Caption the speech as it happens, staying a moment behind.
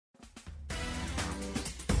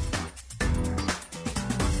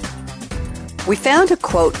We found a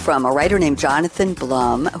quote from a writer named Jonathan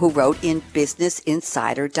Blum who wrote in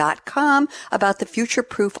BusinessInsider.com about the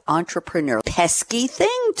future-proof entrepreneur. Pesky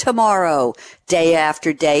thing tomorrow. Day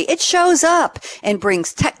after day, it shows up and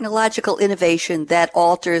brings technological innovation that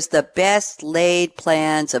alters the best laid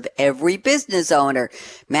plans of every business owner.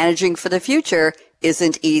 Managing for the future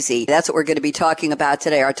isn't easy. That's what we're going to be talking about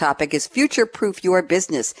today. Our topic is Future-Proof Your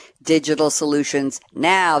Business, Digital Solutions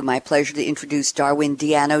Now. My pleasure to introduce Darwin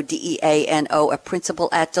Deano, D-E-A-N-O, a principal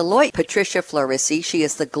at Deloitte. Patricia Florissi, she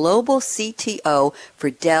is the Global CTO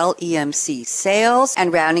for Dell EMC Sales.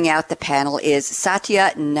 And rounding out the panel is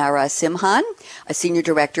Satya Narasimhan, a Senior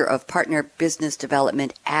Director of Partner Business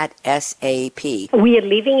Development at SAP. We are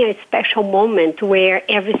living a special moment where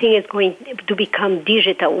everything is going to become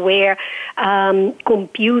digital, where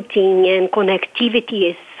computing and connectivity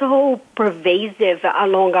is so pervasive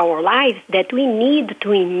along our lives that we need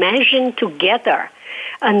to imagine together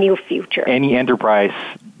a new future. Any enterprise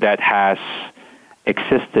that has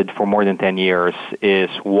existed for more than 10 years is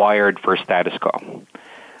wired for status quo.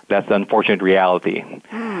 That's the unfortunate reality.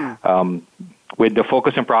 With the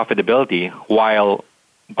focus on profitability, while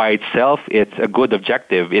by itself it's a good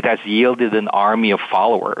objective, it has yielded an army of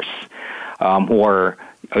followers who are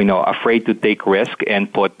afraid to take risk and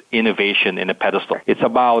put innovation in a pedestal. It's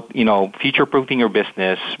about, future-proofing your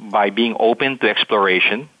business by being open to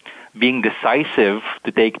exploration, being decisive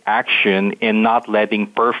to take action, and not letting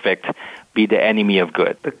perfect be the enemy of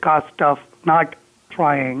good. The cost of not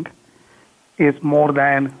trying is more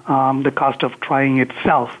than the cost of trying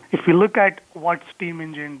itself. If we look at what steam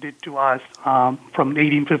engine did to us from the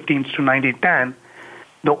 1815s to 1910,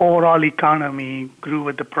 the overall economy grew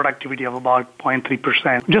with the productivity of about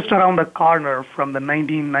 0.3%. Just around the corner from the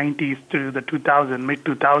 1990s to the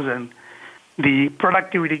mid-2000, the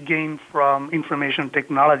productivity gain from information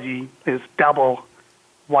technology is double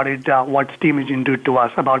what steam engine did to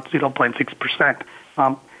us, about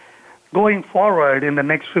 0.6%. Going forward in the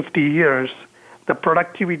next 50 years, the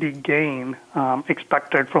productivity gain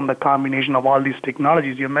expected from the combination of all these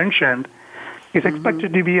technologies you mentioned is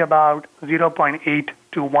expected to be about 0.8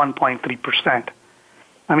 to 1.3%.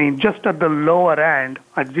 I mean, just at the lower end,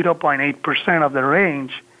 at 0.8% of the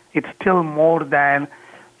range, it's still more than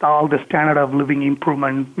all the standard of living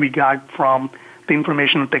improvement we got from the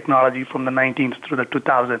information technology from the 19th through the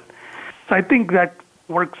 2000s. So I think that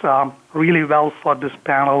works really well for this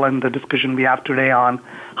panel and the discussion we have today on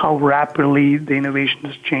how rapidly the innovation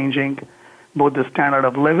is changing, both the standard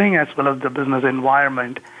of living as well as the business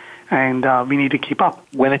environment. And we need to keep up.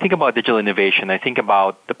 When I think about digital innovation, I think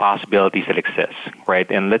about the possibilities that exist, right?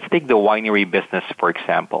 And let's take the winery business, for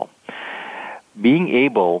example. Being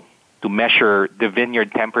able to measure the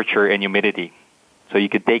vineyard temperature and humidity, so you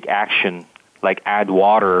could take action like add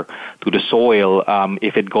water to the soil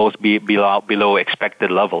if it goes below expected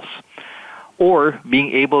levels. Or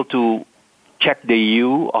being able to check the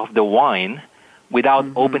hue of the wine without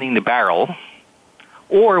opening the barrel.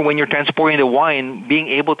 Or when you're transporting the wine, being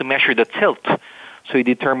able to measure the tilt so you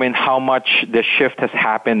determine how much the shift has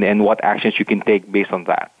happened and what actions you can take based on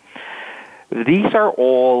that. These are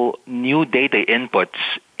all new data inputs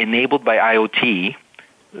enabled by IoT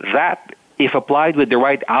that, if applied with the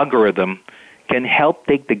right algorithm, can help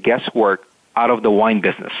take the guesswork out of the wine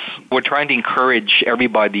business. We're trying to encourage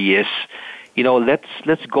everybody is,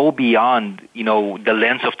 let's go beyond, the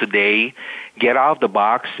lens of today, get out of the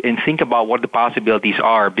box and think about what the possibilities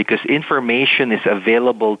are, because information is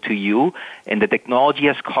available to you and the technology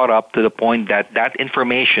has caught up to the point that that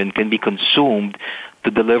information can be consumed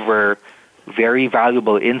to deliver very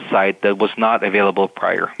valuable insight that was not available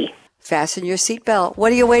prior. Fasten your seatbelt.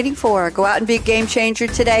 What are you waiting for? Go out and be a game changer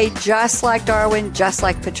today, just like Darwin, just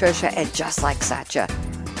like Patricia, and just like Satya.